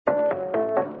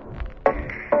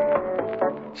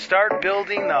Start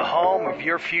building the home of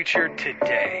your future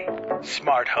today.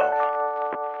 Smart Home.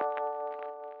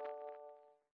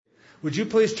 Would you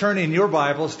please turn in your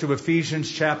Bibles to Ephesians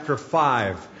chapter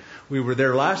 5. We were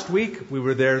there last week, we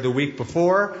were there the week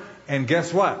before, and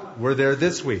guess what? We're there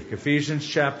this week. Ephesians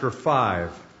chapter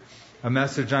 5. A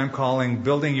message I'm calling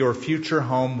Building Your Future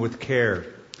Home with Care.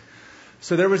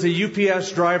 So there was a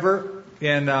UPS driver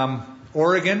in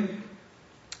Oregon,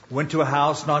 went to a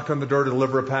house, knocked on the door to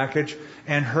deliver a package,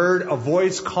 and heard a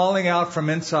voice calling out from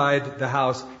inside the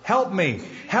house, "Help me,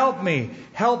 help me,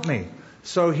 help me."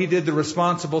 So he did the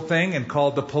responsible thing and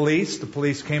called the police. The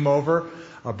police came over,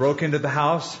 broke into the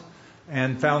house,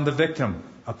 and found the victim,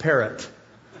 a parrot.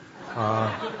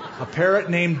 A parrot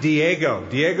named Diego.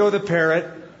 Diego the parrot.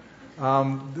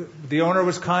 The owner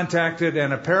was contacted,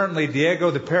 and apparently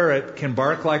Diego the parrot can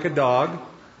bark like a dog.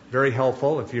 Very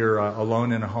helpful if you're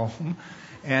alone in a home.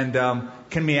 And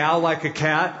can meow like a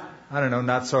cat. I don't know,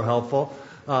 not so helpful.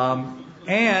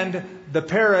 And the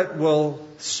parrot will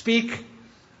speak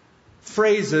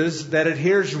phrases that it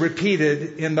hears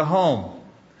repeated in the home.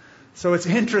 So it's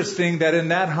interesting that in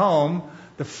that home,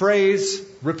 the phrase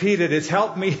repeated is,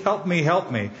 "Help me, help me, help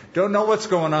me." Don't know what's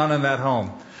going on in that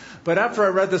home. But after I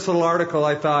read this little article,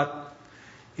 I thought,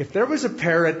 if there was a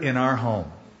parrot in our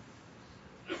home,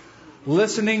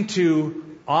 listening to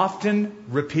often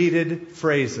repeated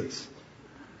phrases,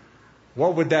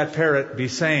 what would that parrot be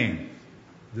saying?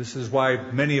 This is why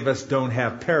many of us don't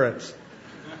have parrots.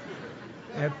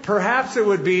 And perhaps it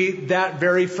would be that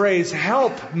very phrase,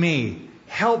 help me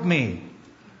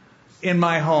in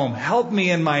my home, help me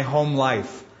in my home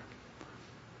life.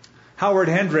 Howard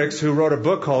Hendricks, who wrote a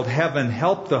book called Heaven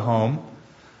Help the Home,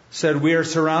 said we are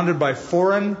surrounded by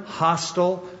foreign,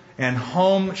 hostile, and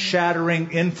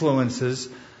home-shattering influences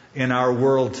in our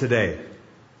world today.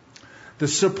 The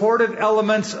supportive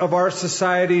elements of our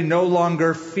society no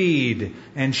longer feed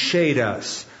and shade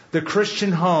us. The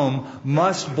Christian home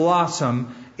must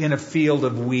blossom in a field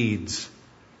of weeds.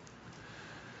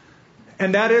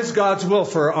 And that is God's will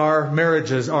for our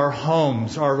marriages, our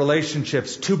homes, our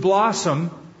relationships, to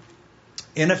blossom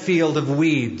in a field of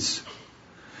weeds.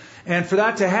 And for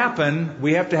that to happen,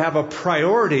 we have to have a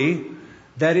priority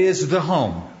that is the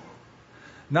home.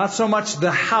 Not so much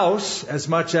the house as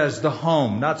much as the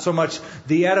home. Not so much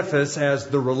the edifice as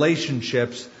the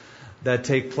relationships that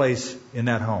take place in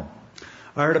that home.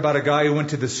 I heard about a guy who went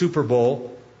to the Super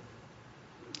Bowl.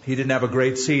 He didn't have a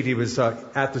great seat. He was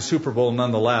at the Super Bowl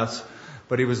nonetheless.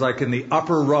 But he was like in the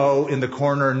upper row in the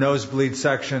corner, nosebleed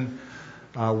section,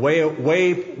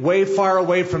 way far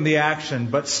away from the action,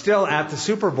 but still at the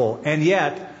Super Bowl. And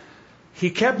yet, he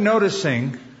kept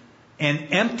noticing an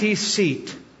empty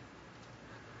seat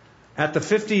at the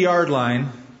 50-yard line,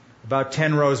 about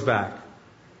 10 rows back.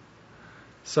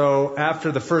 So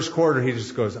after the first quarter, he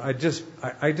just goes, I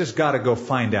just got to go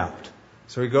find out.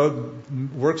 So he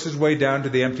works his way down to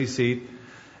the empty seat,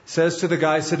 says to the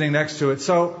guy sitting next to it,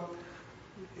 "So,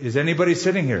 is anybody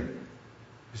sitting here?"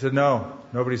 He said, "No,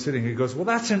 nobody's sitting here." He goes, "Well,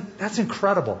 that's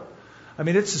incredible. I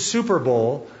mean, it's a Super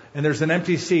Bowl, and there's an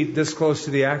empty seat this close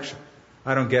to the action.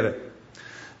 I don't get it."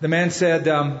 The man said,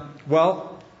 "Well,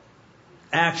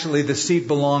 actually, the seat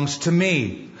belongs to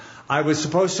me. I was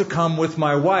supposed to come with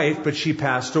my wife, but she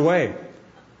passed away."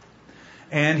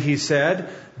 And he said,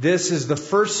 "This is the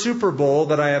first Super Bowl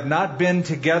that I have not been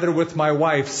together with my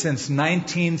wife since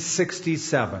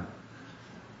 1967.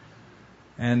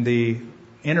 And the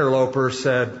interloper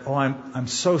said, "Oh, I'm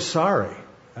so sorry.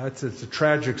 It's a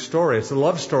tragic story. It's a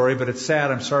love story, but it's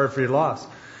sad. I'm sorry for your loss."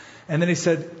 And then he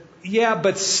said, "Yeah,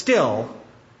 but still,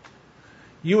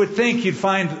 you would think you'd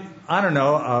find, I don't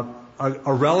know,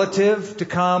 a relative to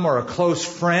come or a close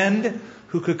friend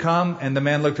who could come." And the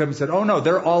man looked up and said, "Oh no,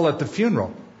 they're all at the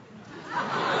funeral."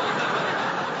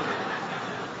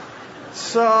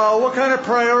 So what kind of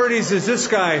priorities is this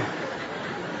guy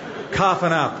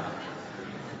coughing up?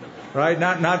 Right?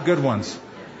 Not good ones.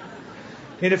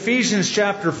 In Ephesians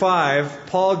chapter 5,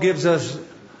 Paul gives us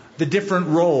the different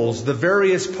roles, the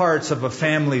various parts of a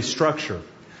family structure.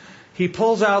 He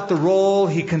pulls out the role,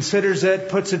 he considers it,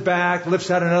 puts it back, lifts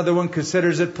out another one,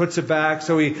 considers it, puts it back.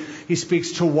 So he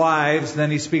speaks to wives, then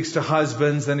he speaks to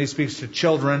husbands, then he speaks to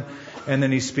children, and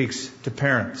then he speaks to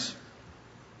parents.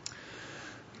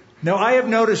 Now, I have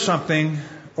noticed something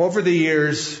over the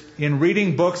years in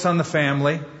reading books on the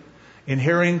family, in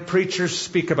hearing preachers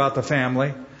speak about the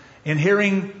family, in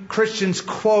hearing Christians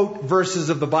quote verses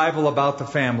of the Bible about the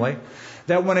family,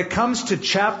 that when it comes to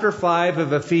chapter 5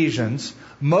 of Ephesians,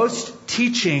 most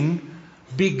teaching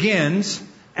begins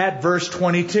at verse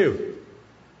 22.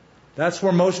 That's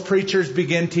where most preachers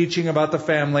begin teaching about the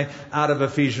family, out of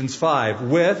Ephesians 5.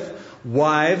 With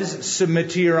wives,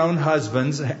 submit to your own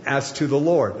husbands as to the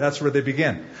Lord. That's where they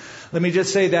begin. Let me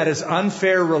just say that is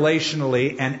unfair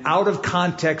relationally and out of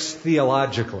context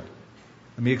theologically.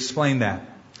 Let me explain that.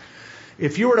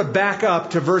 If you were to back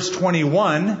up to verse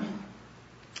 21,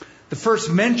 the first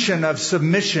mention of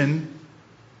submission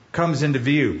comes into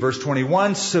view. Verse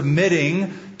 21,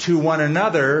 submitting to one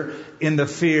another in the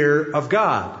fear of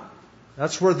God.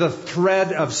 That's where the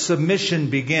thread of submission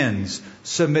begins,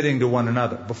 submitting to one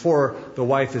another, before the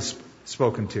wife is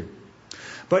spoken to.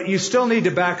 But you still need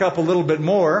to back up a little bit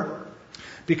more,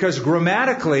 because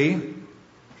grammatically,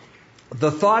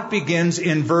 the thought begins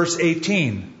in verse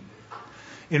 18.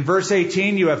 In verse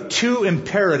 18, you have two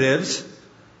imperatives,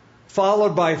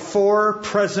 followed by four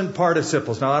present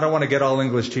participles. Now, I don't want to get all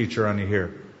English teacher on you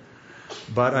here,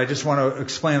 but I just want to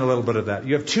explain a little bit of that.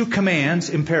 You have two commands,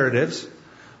 imperatives.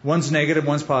 One's negative,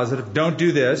 one's positive. Don't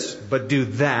do this, but do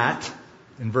that,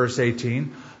 in verse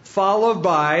 18. Followed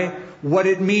by what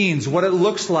it means, what it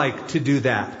looks like to do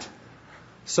that.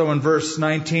 So in verse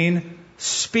 19,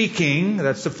 speaking,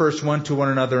 that's the first one, to one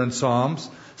another in psalms.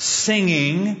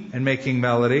 Singing and making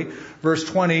melody. Verse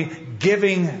 20,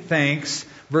 giving thanks.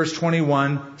 Verse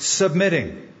 21,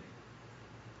 submitting.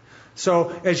 So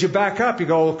as you back up, you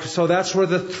go, so that's where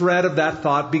the thread of that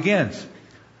thought begins.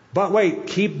 But wait,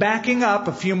 keep backing up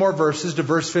a few more verses to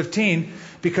verse 15,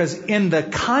 because in the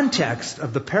context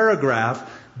of the paragraph,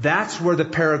 that's where the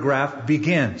paragraph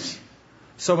begins.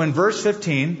 So in verse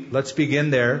 15, let's begin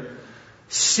there.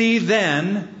 See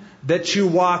then that you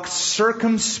walk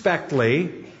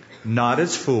circumspectly, not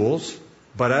as fools,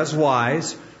 but as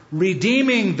wise,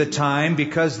 redeeming the time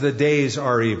because the days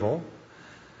are evil.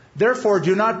 Therefore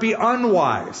do not be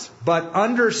unwise, but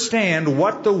understand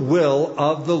what the will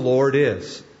of the Lord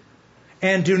is.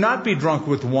 And do not be drunk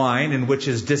with wine, in which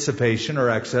is dissipation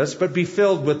or excess, but be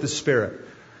filled with the Spirit,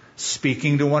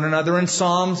 speaking to one another in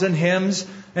psalms and hymns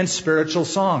and spiritual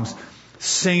songs,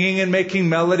 singing and making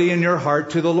melody in your heart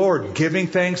to the Lord, giving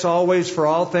thanks always for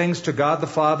all things to God the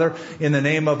Father in the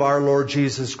name of our Lord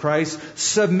Jesus Christ,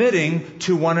 submitting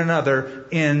to one another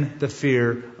in the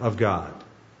fear of God.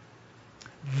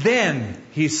 Then,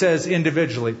 he says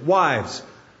individually, wives,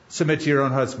 submit to your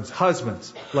own husbands.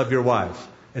 Husbands, love your wives,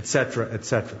 etc.,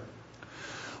 etc.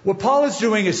 What Paul is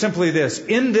doing is simply this.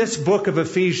 In this book of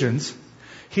Ephesians,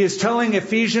 he is telling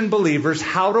Ephesian believers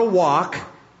how to walk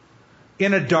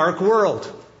in a dark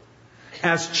world.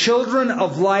 As children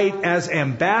of light, as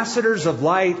ambassadors of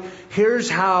light, here's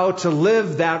how to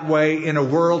live that way in a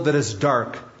world that is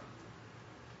dark.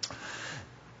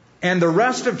 And the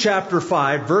rest of chapter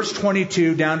 5, verse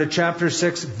 22, down to chapter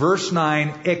 6, verse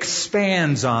 9,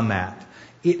 expands on that.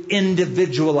 It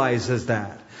individualizes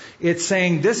that. It's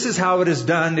saying this is how it is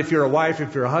done if you're a wife,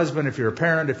 if you're a husband, if you're a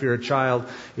parent, if you're a child,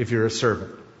 if you're a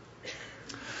servant.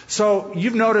 So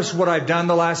you've noticed what I've done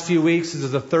the last few weeks. This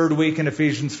is the third week in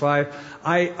Ephesians 5.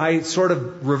 I sort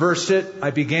of reversed it.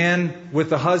 I began with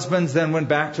the husbands, then went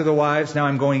back to the wives. Now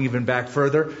I'm going even back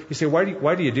further. You say,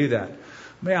 why do you do that?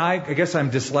 I guess I'm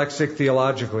dyslexic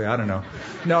theologically. I don't know.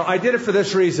 No, I did it for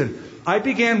this reason. I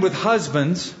began with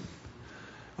husbands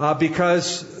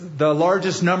because the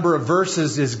largest number of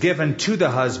verses is given to the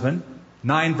husband.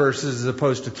 9 verses as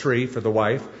opposed to 3 for the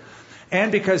wife.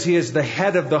 And because he is the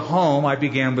head of the home, I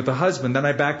began with the husband. Then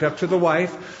I backed up to the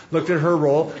wife, looked at her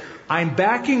role. I'm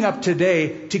backing up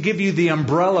today to give you the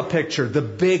umbrella picture, the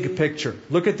big picture.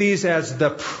 Look at these as the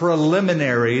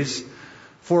preliminaries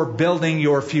for building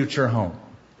your future home.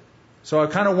 So I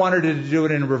kind of wanted to do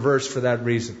it in reverse for that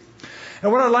reason.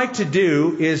 And what I'd like to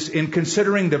do is, in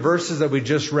considering the verses that we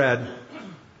just read,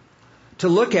 to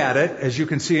look at it, as you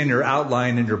can see in your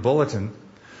outline in your bulletin,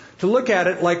 to look at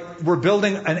it like we're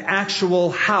building an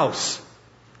actual house.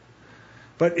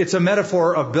 But it's a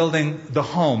metaphor of building the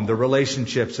home, the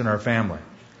relationships in our family.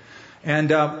 And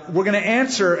we're going to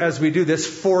answer, as we do this,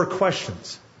 4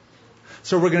 questions.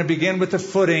 So we're going to begin with the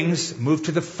footings, move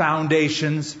to the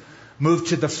foundations, move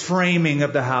to the framing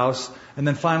of the house, and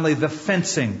then finally the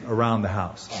fencing around the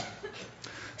house.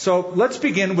 So let's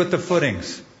begin with the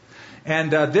footings.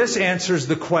 And this answers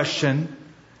the question,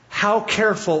 how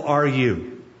careful are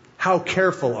you? How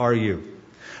careful are you?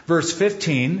 Verse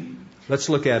 15, let's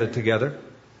look at it together.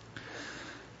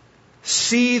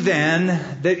 See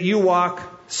then that you walk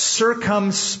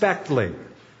circumspectly,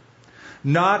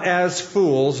 not as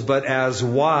fools, but as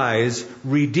wise,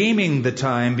 redeeming the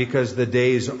time because the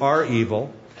days are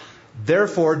evil.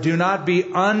 Therefore, do not be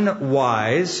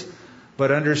unwise,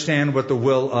 but understand what the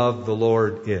will of the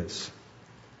Lord is.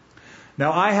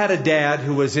 Now, I had a dad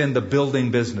who was in the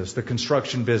building business, the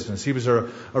construction business. He was a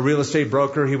real estate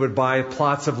broker. He would buy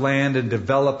plots of land and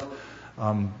develop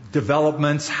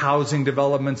developments, housing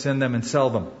developments in them, and sell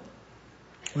them.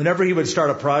 Whenever he would start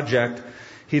a project,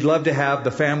 he'd love to have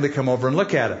the family come over and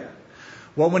look at it.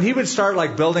 Well, when he would start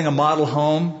like building a model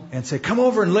home and say, come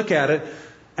over and look at it,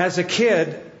 as a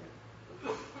kid,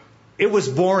 it was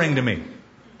boring to me.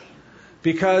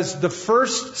 Because the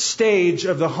first stage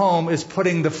of the home is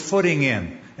putting the footing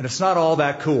in. And it's not all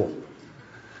that cool.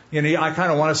 You know, I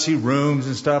kind of want to see rooms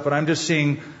and stuff, but I'm just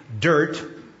seeing dirt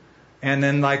and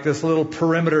then like this little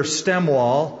perimeter stem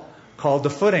wall called the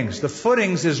footings. The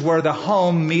footings is where the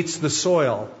home meets the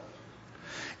soil.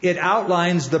 It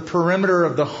outlines the perimeter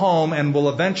of the home and will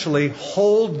eventually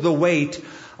hold the weight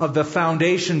of the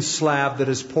foundation slab that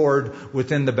is poured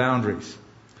within the boundaries.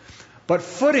 But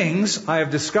footings, I have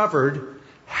discovered,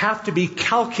 have to be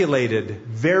calculated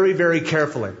very, very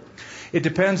carefully. It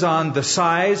depends on the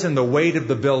size and the weight of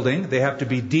the building. They have to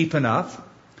be deep enough.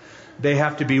 They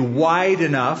have to be wide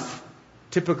enough,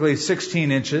 typically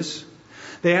 16 inches.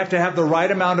 They have to have the right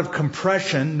amount of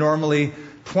compression, normally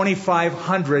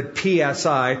 2,500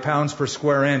 psi, pounds per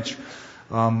square inch,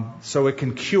 so it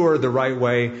can cure the right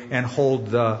way and hold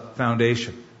the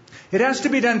foundation. It has to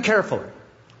be done carefully.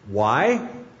 Why?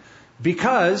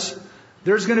 Because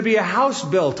there's going to be a house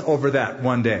built over that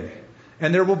one day.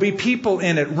 And there will be people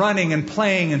in it running and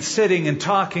playing and sitting and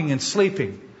talking and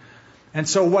sleeping. And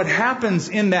so what happens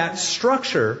in that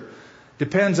structure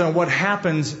depends on what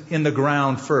happens in the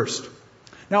ground first.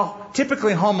 Now,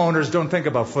 typically homeowners don't think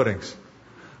about footings.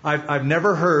 I've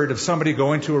never heard of somebody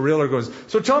going to a realtor and goes,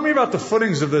 so tell me about the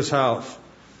footings of this house.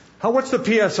 What's the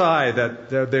PSI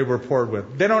that they were poured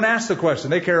with? They don't ask the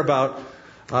question. They care about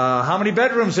how many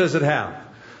bedrooms does it have?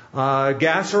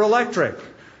 Gas or electric?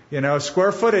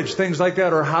 Square footage, things like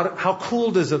that. Or how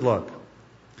cool does it look?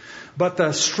 But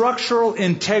the structural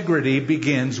integrity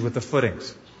begins with the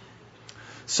footings.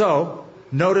 So,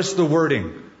 notice the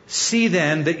wording. See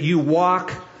then that you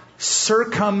walk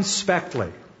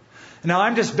circumspectly. Now,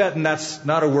 I'm just betting that's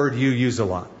not a word you use a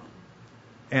lot.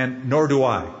 And nor do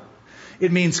I.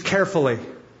 It means carefully.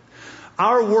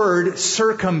 Our word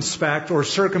circumspect or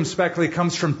circumspectly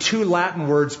comes from two Latin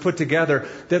words put together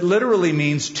that literally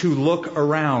means to look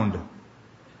around.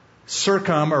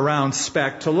 Circum, around,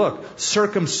 spect, to look.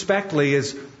 Circumspectly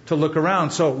is to look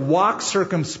around. So walk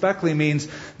circumspectly means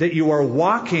that you are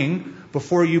walking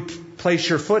before you place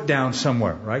your foot down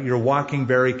somewhere, right? You're walking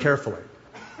very carefully.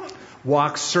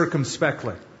 Walk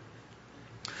circumspectly.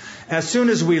 As soon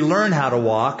as we learn how to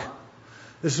walk,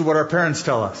 this is what our parents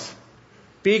tell us.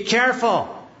 Be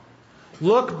careful.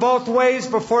 Look both ways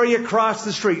before you cross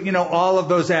the street. All of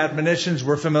those admonitions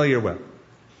we're familiar with.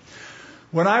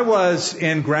 When I was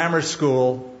in grammar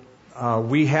school,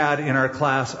 we had in our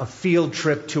class a field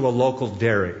trip to a local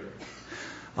dairy.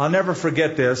 I'll never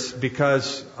forget this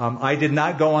because I did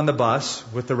not go on the bus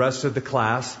with the rest of the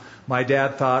class. My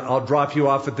dad thought, I'll drop you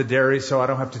off at the dairy so I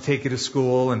don't have to take you to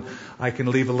school and I can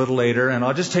leave a little later and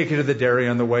I'll just take you to the dairy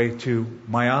on the way to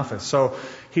my office. So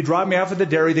he dropped me off at the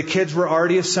dairy. The kids were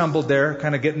already assembled there,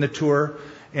 kind of getting the tour.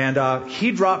 And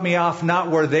he dropped me off not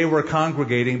where they were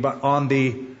congregating, but on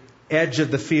the edge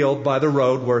of the field by the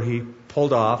road where he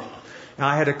pulled off. And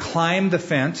I had to climb the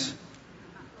fence,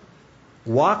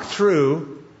 walk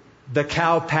through the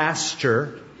cow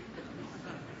pasture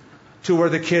to where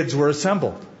the kids were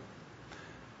assembled.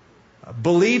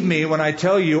 Believe me when I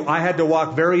tell you, I had to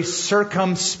walk very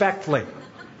circumspectly.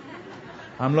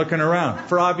 I'm looking around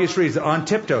for obvious reasons, on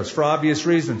tiptoes for obvious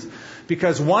reasons.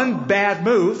 Because one bad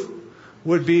move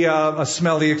would be a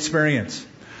smelly experience.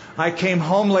 I came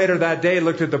home later that day,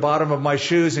 looked at the bottom of my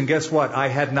shoes, and guess what? I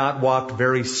had not walked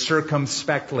very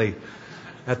circumspectly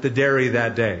at the dairy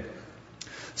that day.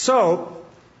 So,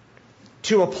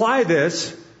 to apply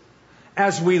this,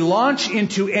 as we launch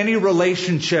into any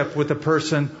relationship with a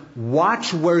person,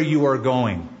 watch where you are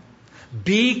going.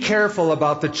 Be careful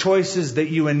about the choices that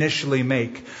you initially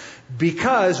make,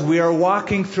 because we are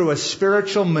walking through a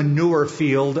spiritual manure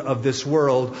field of this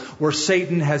world where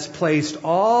Satan has placed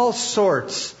all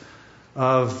sorts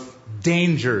of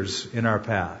dangers in our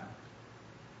path.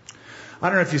 I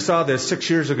don't know if you saw this. 6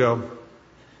 years ago,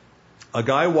 a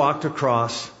guy walked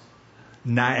across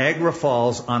Niagara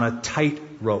Falls on a tight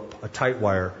rope, a tight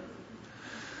wire.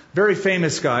 Very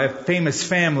famous guy, famous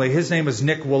family. His name was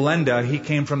Nick Wallenda. He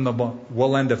came from the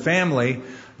Wallenda family,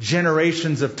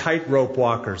 generations of tightrope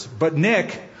walkers. But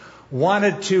Nick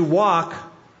wanted to walk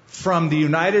from the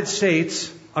United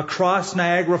States across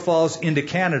Niagara Falls into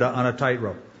Canada on a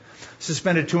tightrope.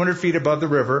 Suspended 200 feet above the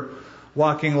river,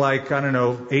 walking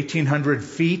 1,800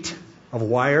 feet of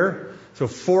wire So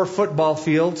 4 football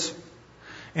fields.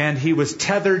 And he was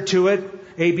tethered to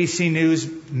it. ABC News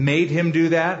made him do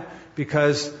that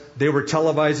because they were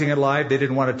televising it live. They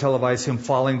didn't want to televise him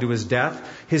falling to his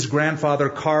death. His grandfather,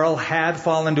 Carl, had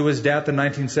fallen to his death in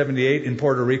 1978 in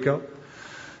Puerto Rico.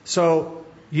 So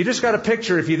you just got a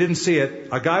picture, if you didn't see it,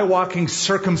 a guy walking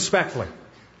circumspectly,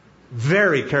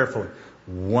 very carefully,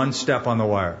 1 step on the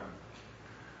wire.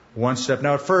 1 step.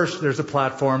 Now at first, there's a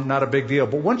platform, not a big deal.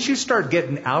 But once you start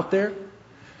getting out there,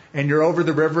 and you're over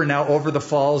the river, now over the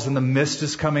falls, and the mist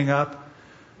is coming up,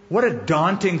 what a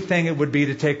daunting thing it would be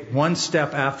to take 1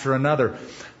 step after another.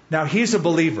 Now, he's a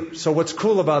believer. So what's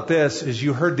cool about this is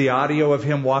you heard the audio of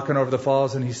him walking over the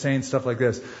falls, and he's saying stuff like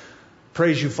this.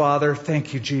 Praise you, Father.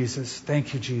 Thank you, Jesus.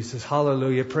 Thank you, Jesus.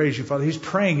 Hallelujah. Praise you, Father. He's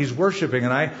praying. He's worshiping.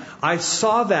 And I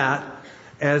saw that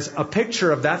as a picture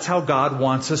of that's how God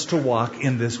wants us to walk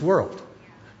in this world.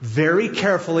 Very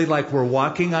carefully, like we're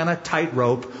walking on a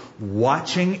tightrope,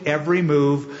 watching every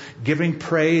move, giving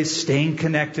praise, staying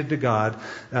connected to God.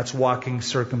 That's walking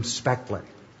circumspectly.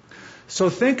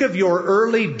 So think of your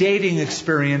early dating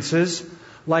experiences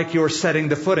like you're setting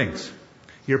the footings.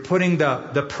 You're putting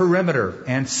the perimeter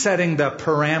and setting the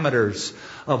parameters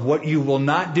of what you will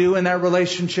not do in that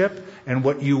relationship and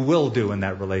what you will do in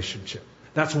that relationship.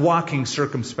 That's walking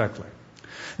circumspectly.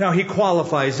 Now, he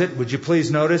qualifies it. Would you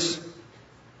please notice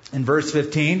in verse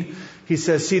 15, he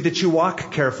says, see that you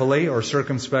walk carefully or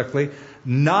circumspectly,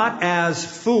 not as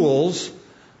fools,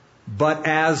 but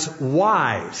as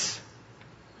wise.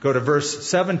 Go to verse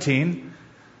 17.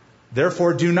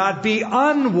 Therefore, do not be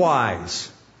unwise,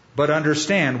 but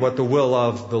understand what the will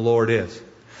of the Lord is.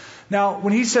 Now,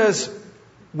 when he says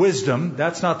wisdom,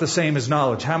 that's not the same as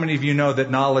knowledge. How many of you know that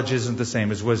knowledge isn't the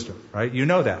same as wisdom, right? You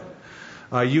know that.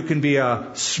 You can be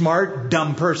a smart,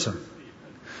 dumb person.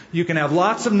 You can have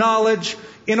lots of knowledge,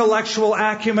 intellectual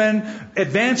acumen,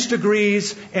 advanced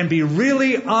degrees, and be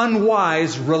really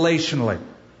unwise relationally.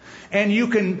 And you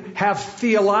can have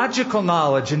theological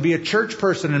knowledge and be a church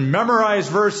person and memorize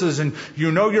verses and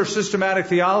you know your systematic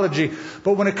theology.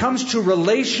 But when it comes to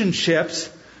relationships,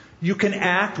 we can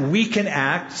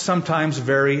act sometimes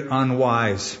very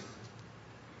unwise.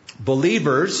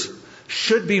 Believers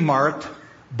should be marked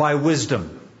by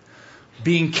wisdom,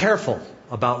 being careful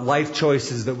about life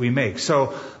choices that we make.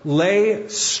 So lay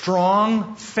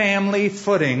strong family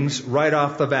footings right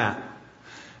off the bat.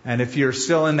 And if you're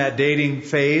still in that dating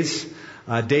phase,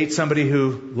 date somebody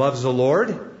who loves the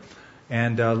Lord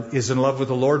and is in love with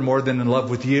the Lord more than in love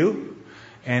with you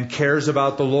and cares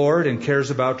about the Lord and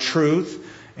cares about truth.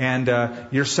 And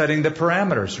you're setting the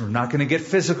parameters. We're not going to get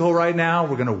physical right now.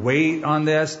 We're going to wait on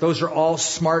this. Those are all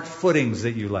smart footings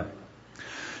that you lay.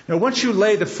 Now, once you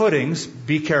lay the footings,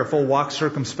 be careful, walk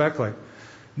circumspectly.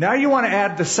 Now you want to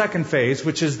add the second phase,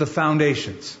 which is the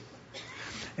foundations.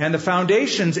 And the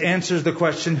foundations answers the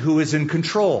question, who is in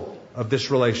control of this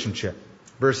relationship?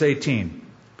 Verse 18.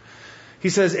 He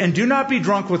says, and do not be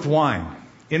drunk with wine,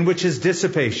 in which is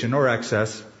dissipation or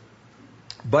excess,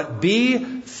 but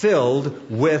be filled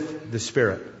with the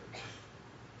Spirit.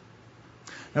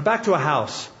 Now back to a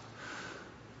house.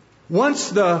 Once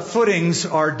the footings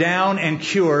are down and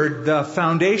cured, the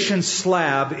foundation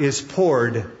slab is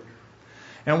poured.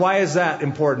 And why is that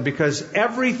important? Because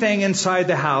everything inside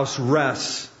the house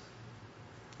rests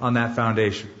on that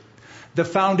foundation. The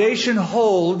foundation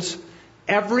holds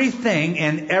everything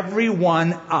and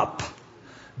everyone up.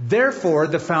 Therefore,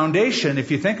 the foundation,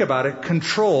 if you think about it,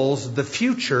 controls the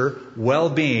future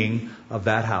well-being of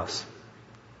that house.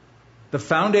 The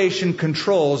foundation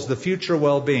controls the future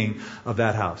well-being of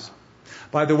that house.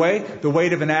 By the way, the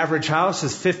weight of an average house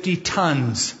is 50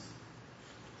 tons.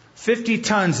 50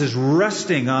 tons is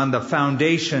resting on the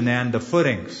foundation and the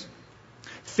footings.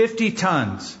 50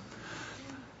 tons.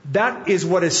 That is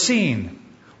what is seen.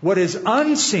 What is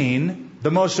unseen,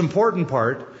 the most important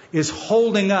part, is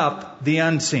holding up the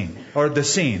unseen, or the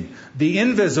seen. The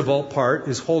invisible part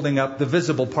is holding up the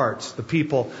visible parts, the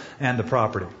people and the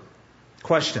property.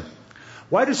 Question.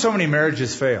 Why do so many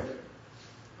marriages fail?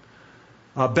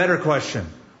 A better question.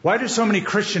 Why do so many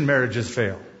Christian marriages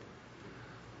fail?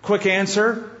 Quick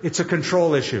answer, it's a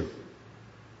control issue.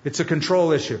 It's a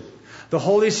control issue. The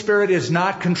Holy Spirit is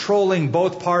not controlling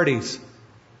both parties.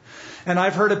 And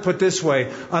I've heard it put this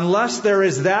way, unless there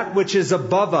is that which is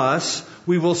above us,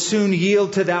 we will soon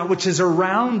yield to that which is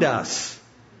around us.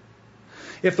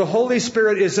 If the Holy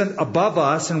Spirit isn't above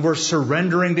us and we're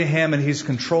surrendering to Him and He's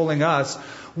controlling us,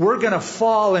 we're going to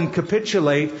fall and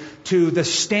capitulate to the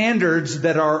standards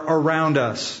that are around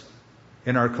us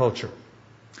in our culture.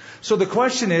 So the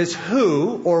question is,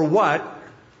 who or what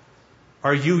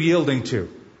are you yielding to?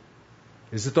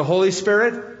 Is it the Holy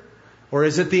Spirit Or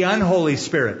is it the unholy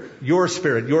spirit, your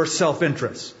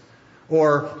self-interest?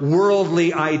 Or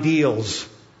worldly ideals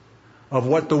of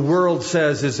what the world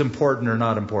says is important or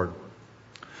not important?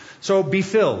 So be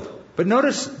filled. But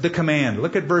notice the command.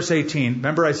 Look at verse 18.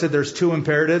 Remember I said there's 2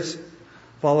 imperatives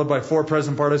followed by 4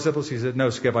 present participles? He said, no,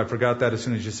 Skip, I forgot that as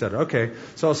soon as you said it. Okay,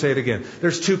 so I'll say it again.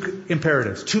 There's 2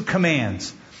 imperatives, 2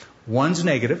 commands. One's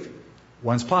negative,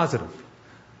 one's positive.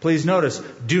 Please notice,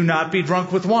 do not be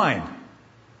drunk with wine.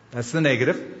 That's the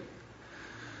negative.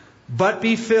 But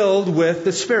be filled with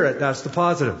the Spirit. That's the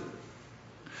positive.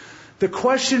 The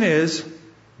question is,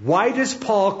 why does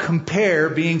Paul compare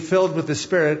being filled with the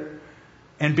Spirit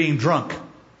and being drunk?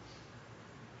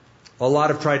 A lot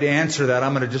have tried to answer that.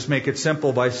 I'm going to just make it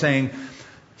simple by saying,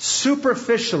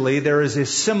 superficially, there is a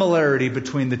similarity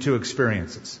between the 2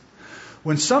 experiences.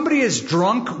 When somebody is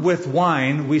drunk with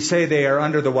wine, we say they are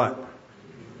under the what?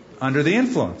 Under the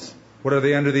influence. What are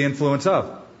they under the influence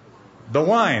of? The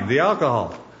wine, the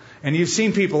alcohol. And you've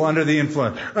seen people under the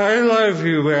influence. I love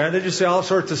you, man. They just say all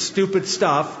sorts of stupid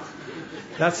stuff.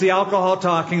 That's the alcohol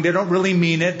talking. They don't really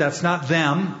mean it. That's not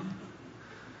them.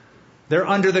 They're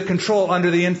under the control,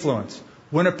 under the influence.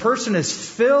 When a person is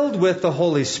filled with the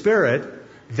Holy Spirit,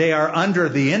 they are under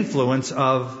the influence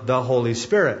of the Holy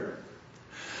Spirit.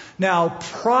 Now,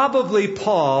 probably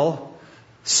Paul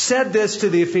said this to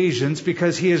the Ephesians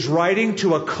because he is writing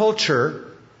to a culture.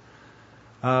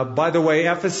 By the way,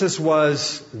 Ephesus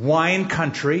was wine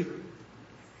country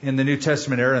in the New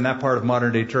Testament era, in that part of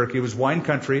modern-day Turkey. It was wine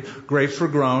country, grapes were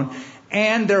grown,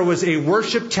 and there was a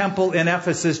worship temple in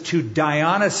Ephesus to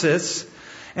Dionysus,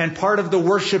 and part of the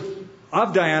worship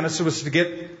of Dionysus was to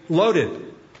get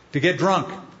loaded, to get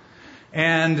drunk,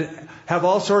 and have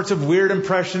all sorts of weird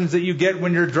impressions that you get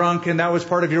when you're drunk, and that was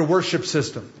part of your worship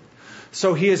system.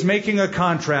 So he is making a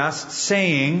contrast,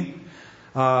 saying,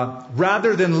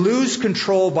 rather than lose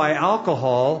control by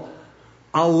alcohol,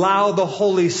 allow the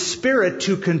Holy Spirit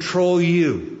to control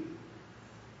you.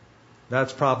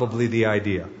 That's probably the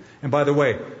idea. And by the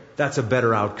way, that's a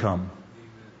better outcome.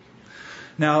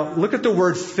 Now, look at the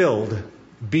word filled.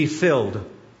 Be filled.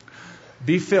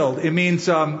 Be filled. It means,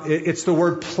 it's the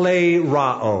word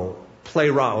plerao.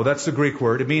 Plerao, that's the Greek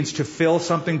word. It means to fill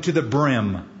something to the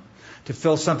brim. To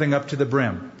fill something up to the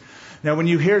brim. Now, when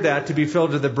you hear that, to be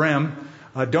filled to the brim,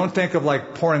 don't think of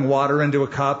like pouring water into a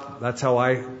cup. That's how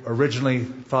I originally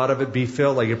thought of it, be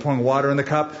filled. Like you're pouring water in the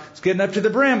cup. It's getting up to the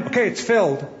brim. Okay, it's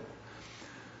filled.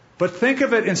 But think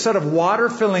of it, instead of water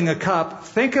filling a cup,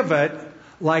 think of it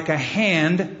like a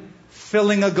hand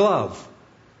filling a glove.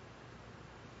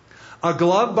 A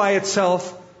glove by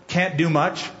itself can't do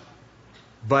much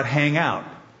but hang out.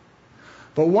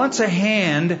 But once a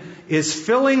hand is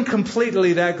filling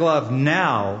completely that glove,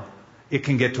 now it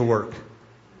can get to work.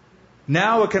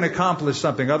 Now it can accomplish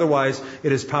something. Otherwise,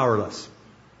 it is powerless.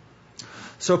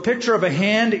 So picture of a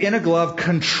hand in a glove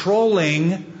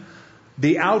controlling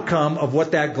the outcome of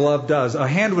what that glove does. A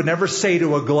hand would never say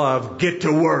to a glove, get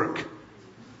to work.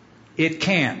 It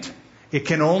can't. It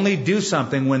can only do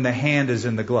something when the hand is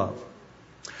in the glove.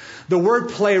 The word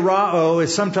plerao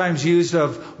is sometimes used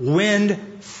of wind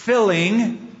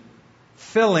filling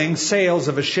sails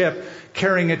of a ship,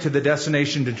 carrying it to the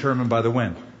destination determined by the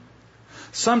wind.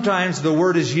 Sometimes the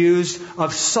word is used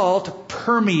of salt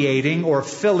permeating or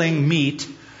filling meat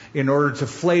in order to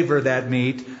flavor that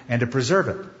meat and to preserve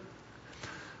it.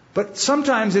 But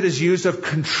sometimes it is used of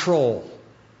control.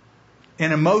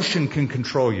 An emotion can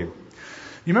control you.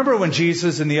 You remember when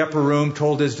Jesus in the upper room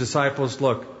told his disciples,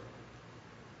 look,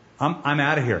 I'm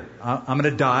out of here. I'm going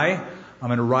to die. I'm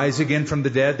going to rise again from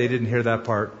the dead. They didn't hear that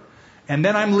part. And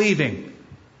then I'm leaving.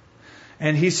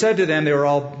 And he said to them, they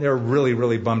were really,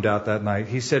 really bummed out that night.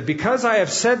 He said, because I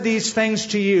have said these things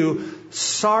to you,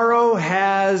 sorrow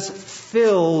has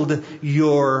filled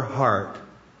your heart.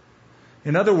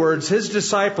 In other words, his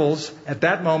disciples at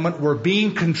that moment were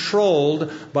being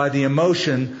controlled by the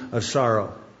emotion of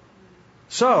sorrow.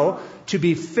 So, to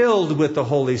be filled with the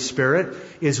Holy Spirit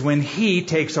is when He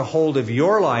takes a hold of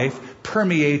your life,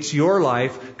 permeates your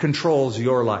life, controls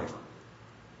your life.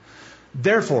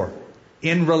 Therefore,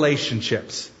 in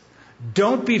relationships,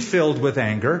 don't be filled with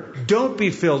anger. Don't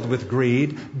be filled with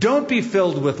greed. Don't be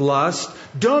filled with lust.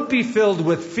 Don't be filled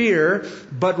with fear,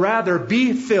 but rather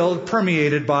be filled,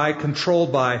 permeated by,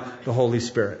 controlled by the Holy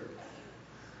Spirit.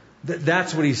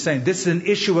 That's what he's saying. This is an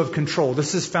issue of control.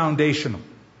 This is foundational.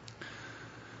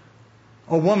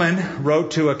 A woman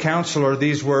wrote to a counselor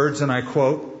these words, and I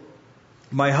quote,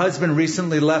 "My husband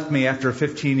recently left me after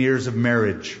 15 years of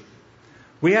marriage.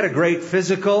 We had a great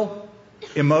physical,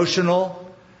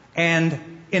 emotional, and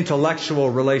intellectual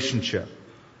relationship.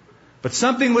 But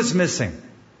something was missing.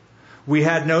 We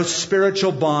had no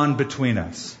spiritual bond between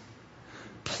us.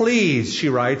 Please, she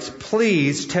writes,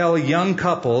 please tell young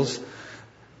couples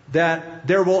that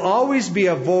there will always be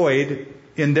a void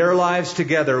in their lives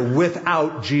together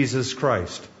without Jesus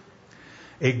Christ.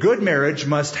 A good marriage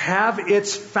must have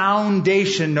its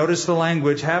foundation, notice the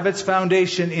language, have its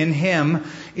foundation in Him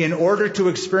in order to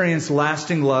experience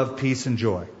lasting love, peace, and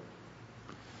joy.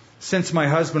 Since my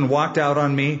husband walked out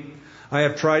on me, I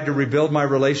have tried to rebuild my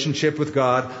relationship with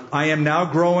God. I am now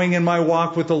growing in my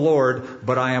walk with the Lord,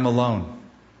 but I am alone.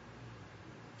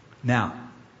 Now,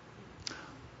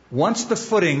 once the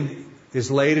footing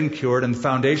is laid and cured and the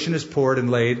foundation is poured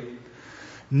and laid,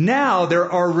 now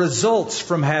there are results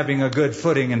from having a good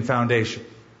footing and foundation.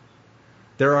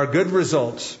 There are good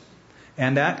results.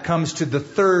 And that comes to the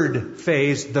third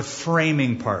phase, the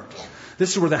framing part.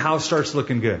 This is where the house starts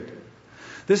looking good.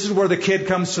 This is where the kid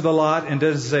comes to the lot and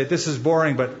doesn't say, this is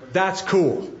boring, but that's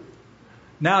cool.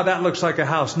 Now that looks like a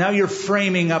house. Now you're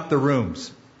framing up the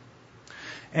rooms.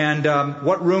 And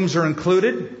what rooms are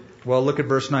included? Well, look at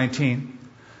verse 19.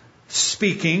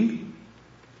 Speaking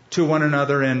to one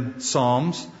another in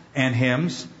psalms and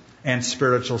hymns and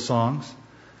spiritual songs.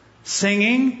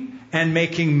 Singing and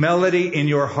making melody in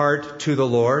your heart to the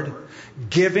Lord.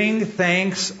 Giving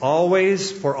thanks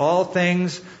always for all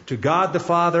things to God the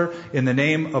Father in the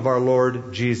name of our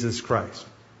Lord Jesus Christ.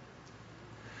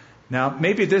 Now,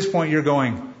 maybe at this point you're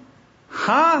going,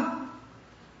 huh?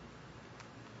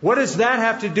 What does that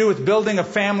have to do with building a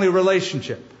family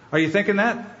relationship? Are you thinking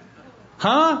that?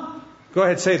 Huh? Go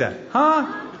ahead, say that.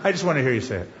 Huh? I just want to hear you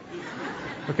say it.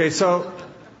 Okay, so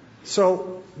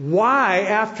why,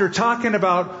 after talking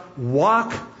about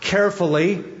walk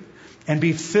carefully and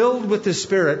be filled with the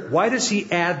Spirit, why does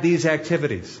He add these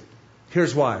activities?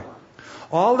 Here's why.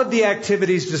 All of the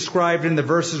activities described in the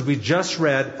verses we just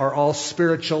read are all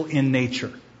spiritual in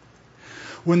nature.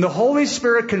 When the Holy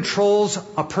Spirit controls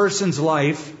a person's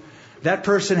life, that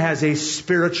person has a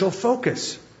spiritual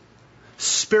focus.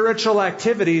 Spiritual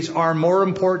activities are more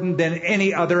important than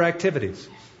any other activities.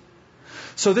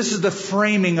 So this is the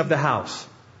framing of the house.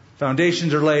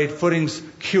 Foundations are laid, footings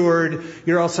cured.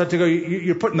 You're all set to go.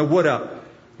 You're putting the wood up.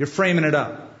 You're framing it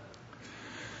up.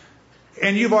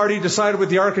 And you've already decided with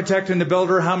the architect and the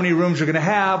builder how many rooms you're going to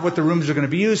have, what the rooms are going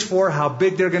to be used for, how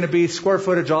big they're going to be, square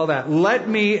footage, all that. Let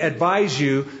me advise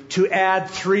you to add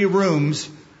 3 rooms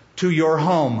to your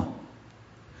home.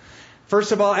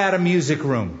 First of all, add a music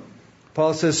room.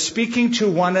 Paul says, speaking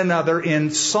to one another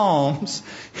in psalms,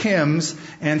 hymns,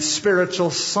 and spiritual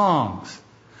songs.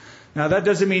 Now, that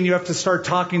doesn't mean you have to start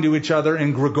talking to each other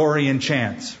in Gregorian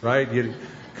chants, right? You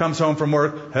comes home from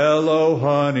work, hello,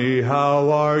 honey,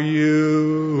 how are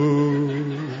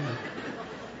you?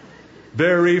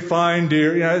 Very fine,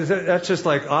 dear. You know, that's just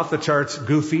like off the charts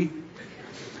goofy.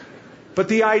 But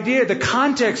the idea, the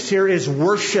context here is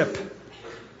worship.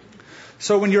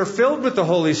 So when you're filled with the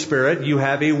Holy Spirit, you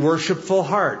have a worshipful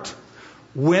heart.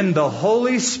 When the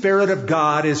Holy Spirit of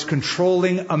God is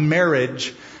controlling a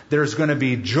marriage, there's going to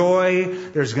be joy,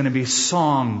 there's going to be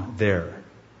song there.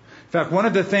 In fact, one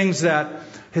of the things that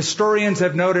historians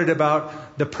have noted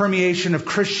about the permeation of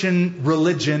Christian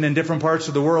religion in different parts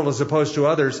of the world as opposed to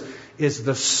others is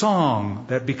the song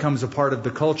that becomes a part of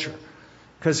the culture.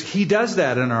 Because He does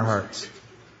that in our hearts.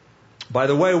 By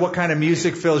the way, what kind of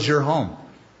music fills your home?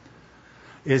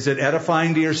 Is it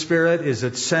edifying to your spirit? Is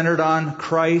it centered on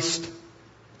Christ?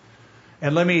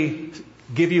 And let me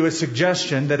give you a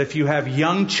suggestion that if you have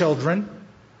young children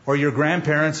or your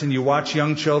grandparents and you watch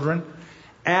young children,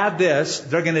 add this.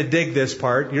 They're going to dig this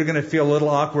part. You're going to feel a little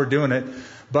awkward doing it.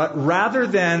 But rather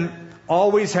than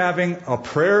always having a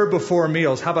prayer before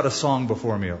meals, how about a song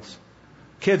before meals?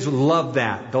 Kids love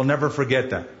that. They'll never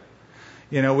forget that.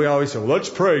 You know, we always say, let's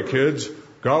pray, kids.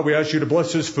 God, we ask you to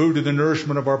bless this food and the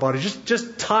nourishment of our body.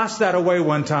 Just toss that away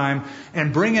one time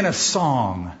and bring in a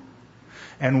song.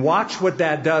 And watch what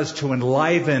that does to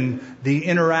enliven the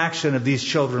interaction of these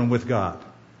children with God.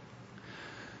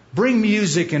 Bring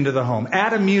music into the home.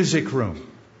 Add a music room.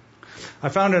 I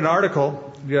found an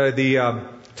article. The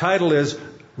title is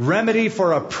Remedy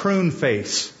for a Prune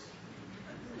Face.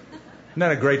 Isn't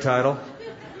that a great title?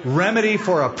 Remedy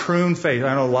for a Prune Face.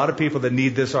 I know a lot of people that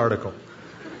need this article.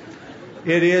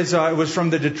 It was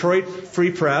from the Detroit Free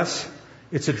Press.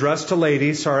 It's addressed to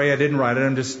ladies. Sorry, I didn't write it.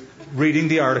 I'm just reading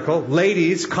the article.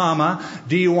 Ladies,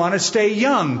 do you want to stay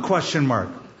young? ?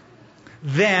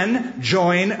 Then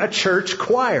join a church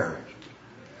choir.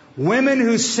 Women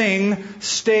who sing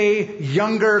stay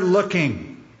younger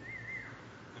looking.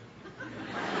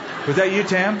 Was that you,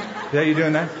 Tam? Is that you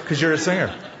doing that? Because you're a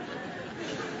singer.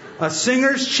 A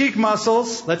singer's cheek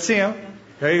muscles, let's see them,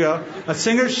 There you go. A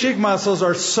singer's cheek muscles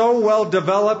are so well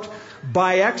developed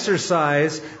by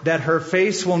exercise that her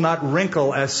face will not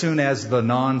wrinkle as soon as the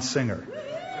non-singer.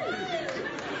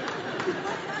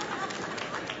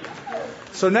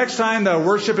 So next time the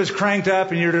worship is cranked up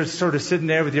and you're just sort of sitting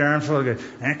there with your arms full of,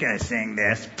 I'm not going to sing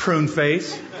this, prune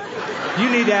face. You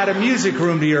need to add a music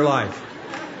room to your life.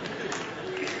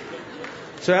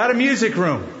 So add a music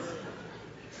room.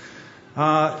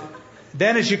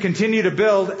 Then as you continue to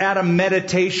build, add a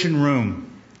meditation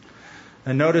room.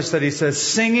 And notice that he says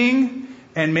singing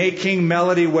and making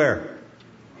melody where?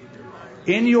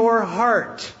 In your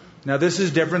heart. Now this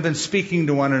is different than speaking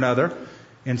to one another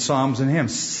in psalms and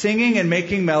hymns. Singing and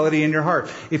making melody in your heart.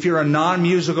 If you're a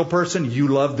non-musical person, you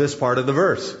love this part of the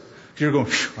verse. You're going,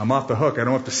 I'm off the hook. I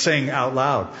don't have to sing out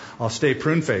loud. I'll stay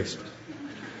prune-faced.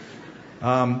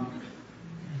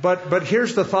 But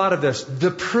here's the thought of this.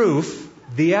 The proof,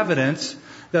 the evidence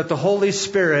that the Holy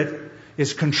Spirit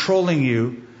is controlling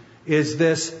you is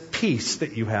this peace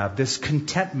that you have, this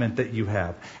contentment that you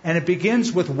have. And it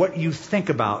begins with what you think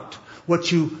about,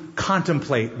 what you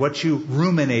contemplate, what you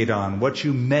ruminate on, what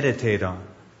you meditate on.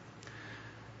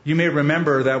 You may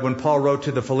remember that when Paul wrote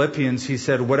to the Philippians, he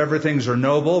said, whatever things are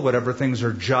noble, whatever things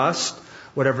are just,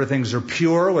 whatever things are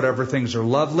pure, whatever things are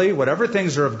lovely, whatever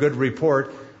things are of good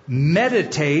report,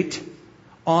 meditate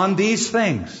on these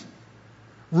things.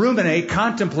 Ruminate,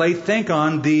 contemplate, think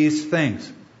on these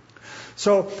things.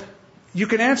 So you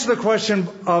can answer the question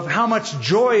of how much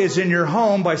joy is in your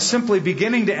home by simply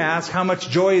beginning to ask how much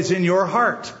joy is in your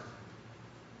heart.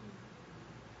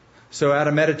 So add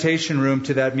a meditation room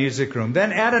to that music room.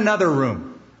 Then add another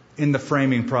room in the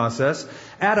framing process.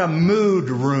 Add a mood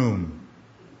room.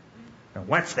 Now,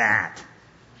 what's that?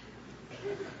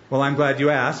 Well, I'm glad you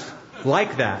asked.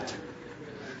 Like that.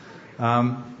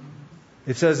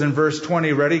 It says in verse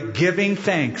 20, ready? Giving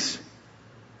thanks.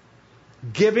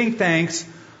 Giving thanks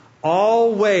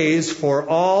always for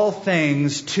all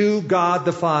things to God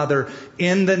the Father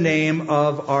in the name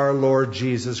of our Lord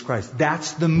Jesus Christ.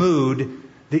 That's the mood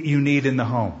that you need in the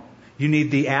home. You need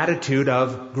the attitude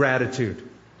of gratitude.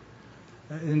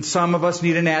 And some of us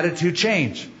need an attitude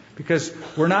change because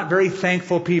we're not very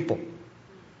thankful people.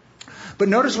 But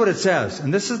notice what it says,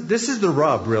 and this is the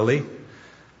rub, really.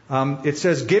 It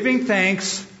says, giving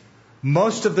thanks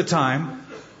most of the time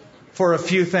for a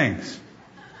few things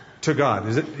to God.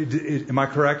 Am I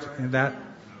correct in that?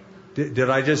 Did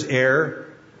I just err?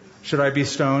 Should I be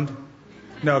stoned?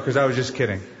 No, because I was just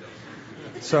kidding.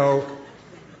 So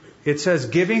it says,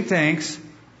 giving thanks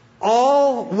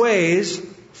always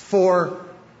for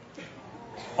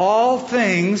all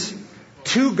things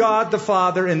to God the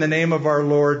Father in the name of our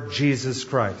Lord Jesus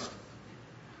Christ.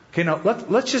 Okay, now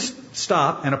let's just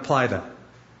stop and apply that.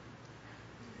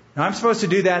 Now I'm supposed to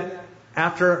do that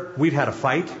after we've had a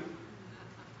fight.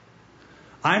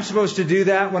 I'm supposed to do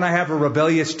that when I have a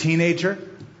rebellious teenager.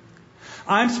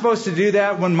 I'm supposed to do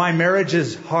that when my marriage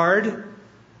is hard.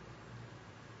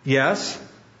 Yes.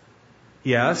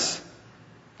 Yes.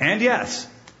 And yes.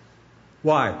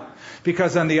 Why?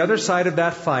 Because on the other side of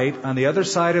that fight, on the other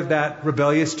side of that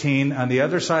rebellious teen, on the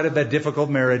other side of that difficult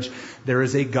marriage, there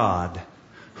is a God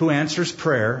who answers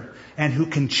prayer and who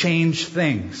can change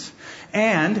things.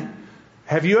 And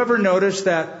have you ever noticed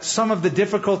that some of the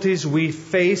difficulties we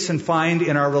face and find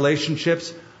in our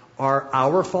relationships are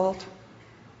our fault?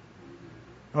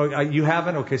 Oh, you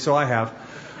haven't? Okay, so I have.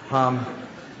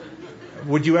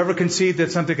 Would you ever concede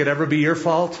that something could ever be your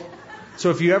fault? So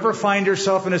if you ever find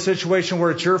yourself in a situation where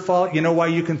it's your fault, you know why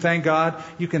you can thank God?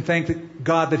 You can thank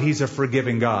God that He's a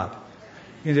forgiving God.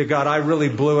 You say, God, I really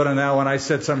blew it on that one. I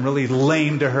said something really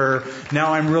lame to her.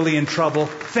 Now I'm really in trouble.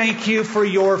 Thank you for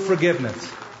your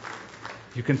forgiveness.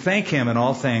 You can thank Him in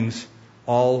all things,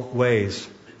 all ways.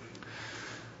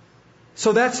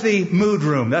 So that's the mood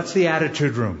room. That's the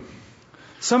attitude room.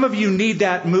 Some of you need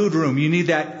that mood room. You need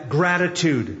that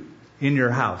gratitude in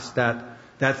your house, that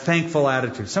thankful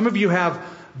attitude. Some of you have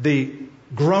the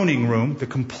groaning room, the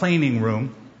complaining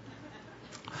room.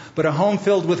 But a home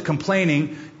filled with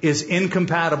complaining is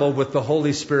incompatible with the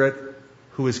Holy Spirit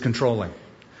who is controlling.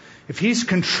 If He's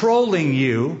controlling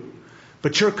you,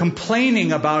 but you're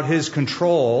complaining about His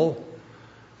control,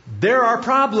 there are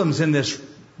problems in this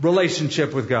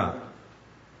relationship with God.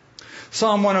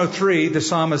 Psalm 103, the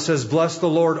psalmist says, bless the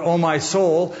Lord, O my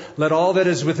soul. Let all that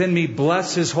is within me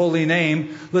bless His holy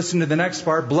name. Listen to the next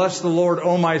part. Bless the Lord,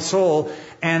 O my soul,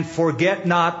 and forget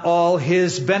not all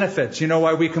His benefits. You know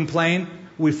why we complain?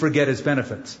 We forget His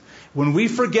benefits. When we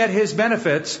forget His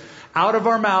benefits, out of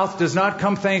our mouth does not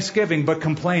come thanksgiving, but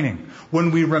complaining.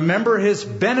 When we remember His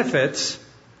benefits,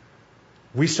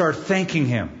 we start thanking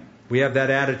Him. We have that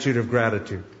attitude of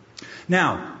gratitude.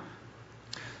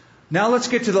 Now let's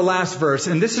get to the last verse,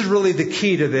 and this is really the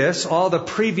key to this. All the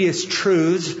previous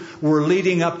truths were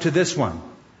leading up to this one.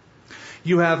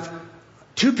 You have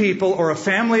two people or a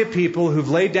family of people who've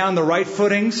laid down the right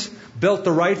footings, built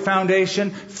the right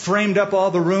foundation, framed up all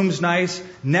the rooms nice.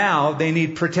 Now they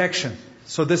need protection,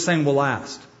 so this thing will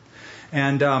last.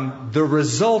 And the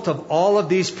result of all of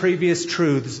these previous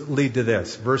truths lead to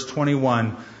this. Verse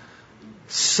 21,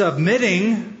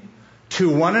 submitting to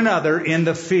one another in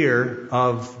the fear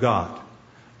of God.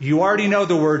 You already know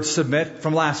the word submit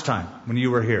from last time when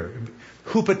you were here.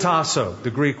 Hupatasso, the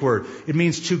Greek word. It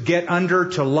means to get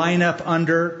under, to line up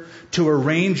under, to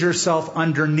arrange yourself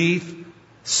underneath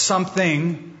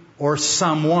something or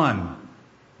someone.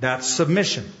 That's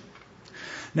submission.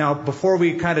 Now, before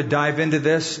we kind of dive into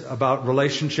this about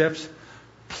relationships,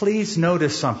 please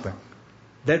notice something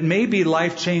that may be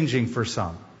life-changing for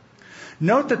some.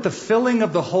 Note that the filling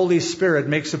of the Holy Spirit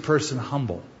makes a person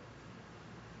humble.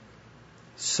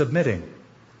 Submitting.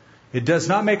 It does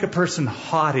not make a person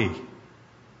haughty.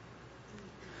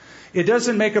 It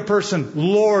doesn't make a person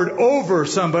lord over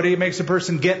somebody. It makes a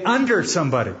person get under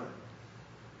somebody.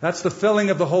 That's the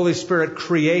filling of the Holy Spirit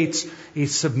creates a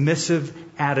submissive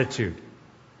attitude.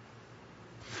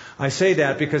 I say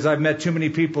that because I've met too many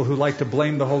people who like to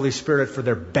blame the Holy Spirit for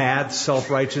their bad,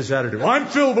 self-righteous attitude. I'm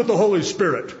filled with the Holy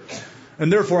Spirit,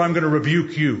 and therefore I'm going to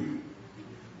rebuke you.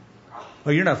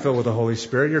 Well, you're not filled with the Holy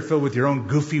Spirit. You're filled with your own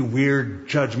goofy, weird,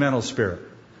 judgmental spirit.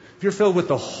 If you're filled with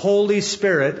the Holy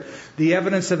Spirit, the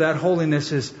evidence of that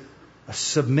holiness is a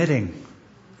submitting,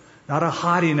 not a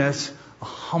haughtiness, a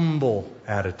humble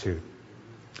attitude.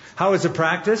 How is it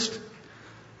practiced?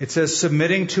 It says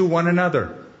submitting to one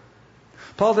another.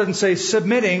 Paul doesn't say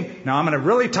submitting. Now I'm going to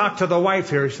really talk to the wife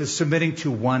here. He says submitting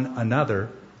to one another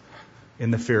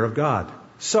in the fear of God.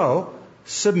 So,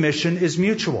 submission is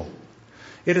mutual.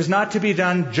 It is not to be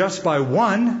done just by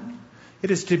one. It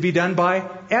is to be done by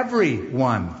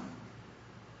everyone.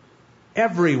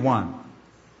 Everyone.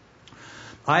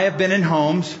 I have been in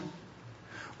homes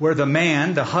where the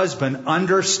man, the husband,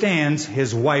 understands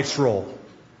his wife's role.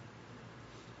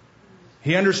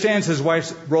 He understands his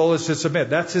wife's role is to submit.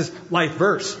 That's his life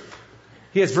verse.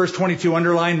 He has verse 22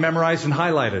 underlined, memorized, and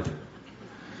highlighted.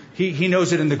 He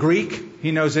knows it in the Greek.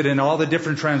 He knows it in all the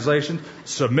different translations.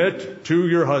 Submit to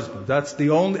your husband. That's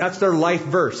their life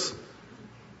verse.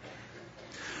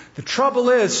 The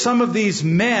trouble is, some of these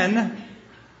men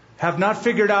have not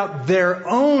figured out their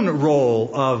own role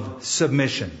of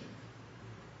submission.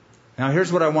 Now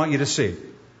here's what I want you to see.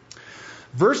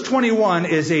 Verse 21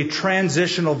 is a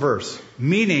transitional verse,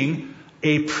 meaning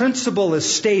a principle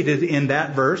is stated in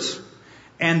that verse,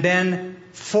 and then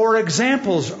 4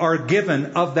 examples are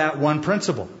given of that one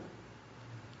principle.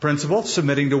 Principle,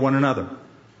 submitting to one another.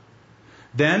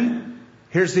 Then,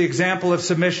 here's the example of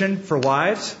submission for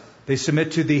wives. They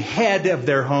submit to the head of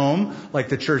their home, like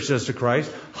the church does to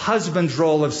Christ. Husband's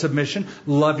role of submission,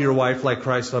 love your wife like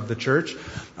Christ loved the church.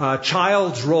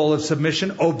 Child's role of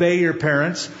submission, obey your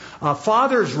parents.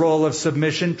 Father's role of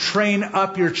submission, train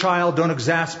up your child, don't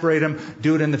exasperate him,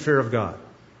 do it in the fear of God.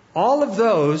 All of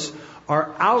those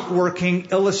are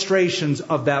outworking illustrations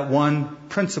of that one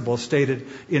principle stated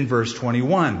in verse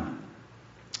 21.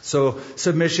 So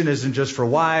submission isn't just for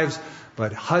wives,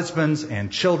 but husbands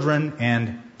and children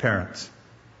and parents.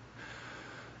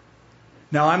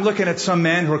 Now I'm looking at some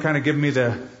men who are kind of giving me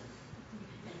the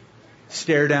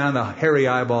stare down, the hairy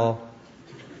eyeball.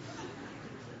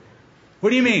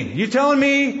 What do you mean? You telling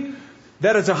me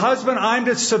that as a husband I'm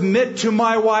to submit to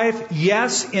my wife?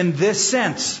 Yes, in this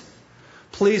sense.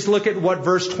 Please look at what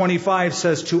verse 25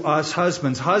 says to us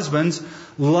husbands. Husbands,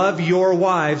 love your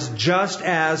wives just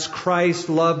as Christ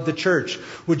loved the church.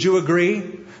 Would you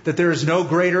agree that there is no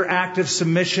greater act of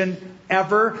submission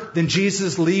ever than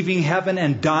Jesus leaving heaven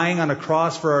and dying on a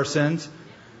cross for our sins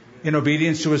in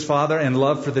obedience to His Father and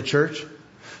love for the church?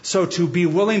 So to be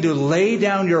willing to lay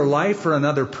down your life for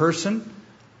another person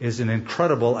is an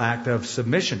incredible act of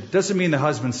submission. It doesn't mean the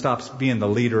husband stops being the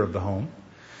leader of the home.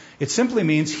 It simply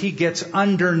means he gets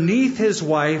underneath his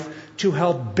wife to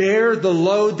help bear the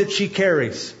load that she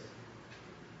carries.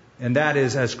 And that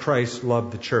is as Christ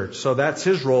loved the church. So that's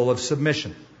his role of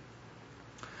submission.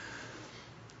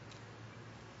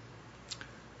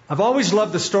 I've always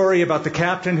loved the story about the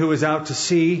captain who was out to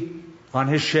sea on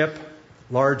his ship,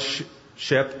 large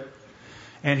ship,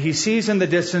 and he sees in the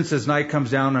distance as night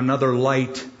comes down another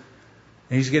light,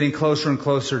 and he's getting closer and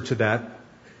closer to that,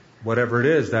 whatever it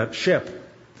is, that ship.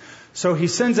 So he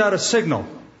sends out a signal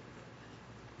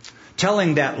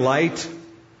telling that light,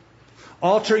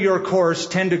 alter your course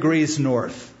 10 degrees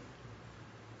north.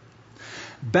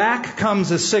 Back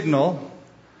comes a signal,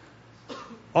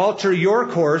 alter your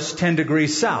course 10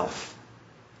 degrees south.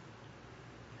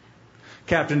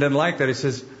 Captain didn't like that. He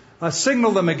says,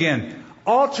 signal them again.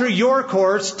 Alter your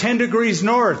course 10 degrees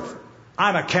north.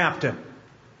 I'm a captain.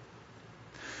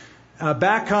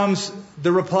 Back comes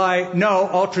the reply, no,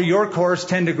 alter your course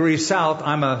 10 degrees south.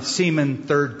 I'm a seaman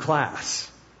third class.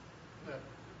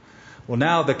 Well,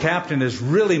 now the captain is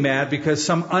really mad because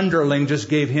some underling just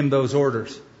gave him those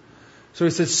orders. So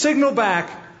he says, signal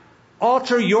back,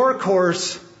 alter your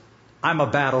course. I'm a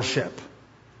battleship.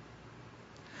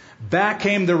 Back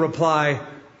came the reply,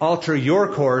 alter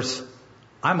your course.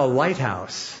 I'm a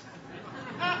lighthouse.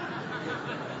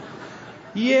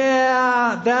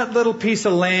 Yeah, that little piece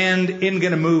of land isn't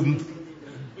going to move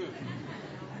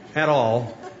at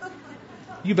all.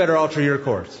 You better alter your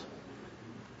course.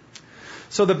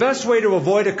 So the best way to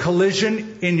avoid a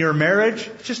collision in your marriage,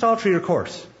 just alter your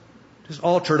course. Just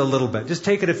alter it a little bit. Just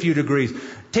take it a few degrees.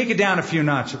 Take it down a few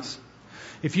notches.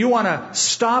 If you want to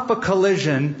stop a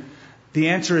collision, the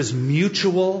answer is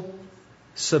mutual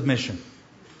submission.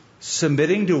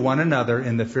 Submitting to one another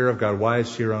in the fear of God.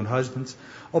 Wives to your own husbands.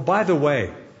 Oh, by the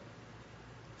way,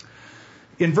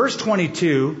 in verse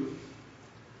 22,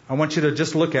 I want you to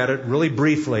just look at it really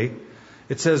briefly.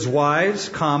 It says, wives,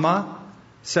 comma,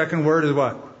 second word is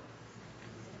what?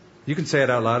 You can say it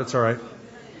out loud, it's all right.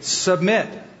 Submit.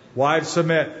 Wives,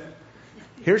 submit.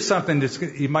 Here's something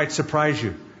that might surprise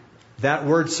you. That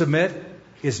word submit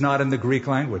is not in the Greek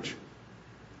language.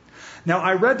 Now,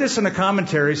 I read this in a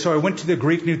commentary, so I went to the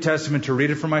Greek New Testament to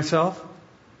read it for myself,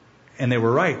 and they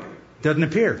were right. Doesn't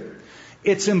appear.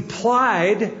 It's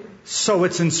implied, so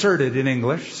it's inserted in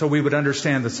English, so we would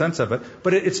understand the sense of it,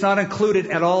 but it's not included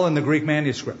at all in the Greek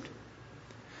manuscript.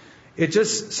 It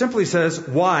just simply says,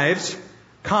 wives,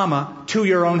 comma, to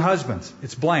your own husbands.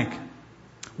 It's blank.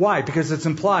 Why? Because it's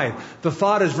implied. The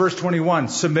thought is verse 21,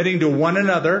 submitting to one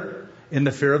another in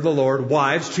the fear of the Lord,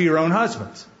 wives to your own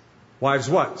husbands. Wives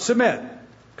what? Submit.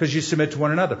 Because you submit to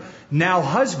one another. Now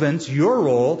husbands, your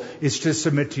role is to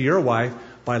submit to your wife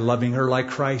by loving her like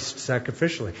Christ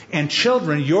sacrificially. And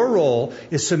children, your role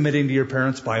is submitting to your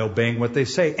parents by obeying what they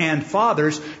say. And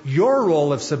fathers, your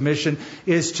role of submission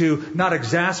is to not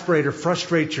exasperate or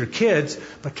frustrate your kids,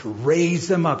 but to raise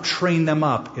them up, train them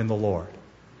up in the Lord.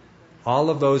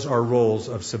 All of those are roles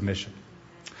of submission.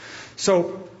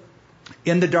 So,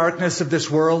 in the darkness of this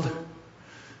world,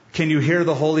 can you hear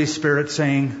the Holy Spirit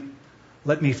saying,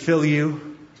 let me fill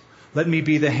you. Let me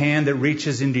be the hand that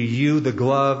reaches into you, the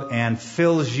glove, and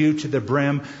fills you to the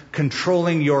brim,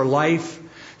 controlling your life.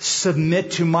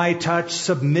 Submit to my touch,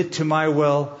 submit to my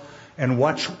will, and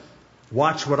watch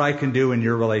what I can do in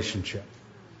your relationship.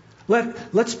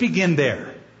 Let's begin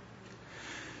there.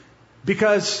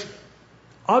 Because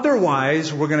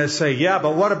otherwise, we're going to say, yeah,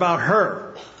 but what about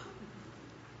her?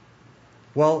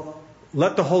 Well,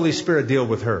 let the Holy Spirit deal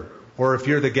with her. Or if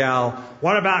you're the gal,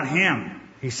 what about him?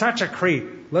 He's such a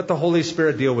creep. Let the Holy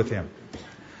Spirit deal with him.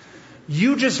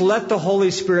 You just let the Holy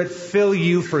Spirit fill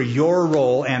you for your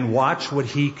role and watch what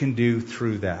He can do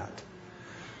through that.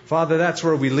 Father, that's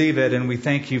where we leave it, and we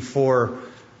thank You for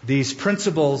these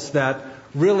principles that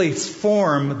really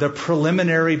form the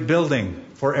preliminary building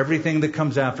for everything that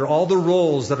comes after. All the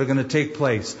roles that are going to take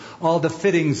place. All the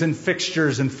fittings and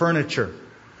fixtures and furniture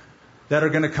that are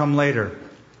going to come later.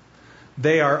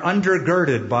 They are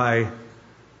undergirded by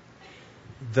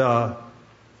the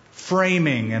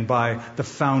framing and by the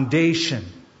foundation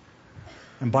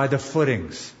and by the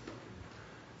footings.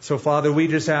 So, Father, we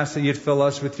just ask that You'd fill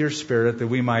us with Your Spirit, that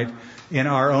we might, in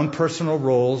our own personal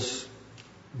roles,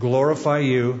 glorify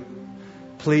You,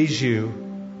 please You,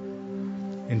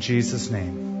 in Jesus'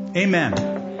 name.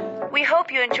 Amen. We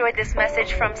hope you enjoyed this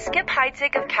message from Skip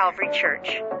Heitzig of Calvary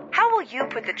Church. How will you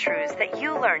put the truths that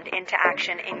you learned into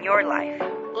action in your life?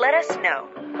 Let us know.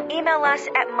 Email us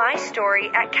at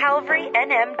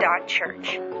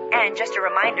mystory@calvarynm.church. And just a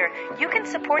reminder, you can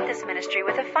support this ministry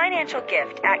with a financial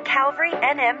gift at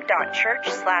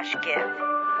calvarynm.church/give.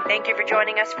 Thank you for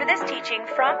joining us for this teaching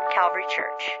from Calvary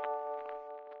Church.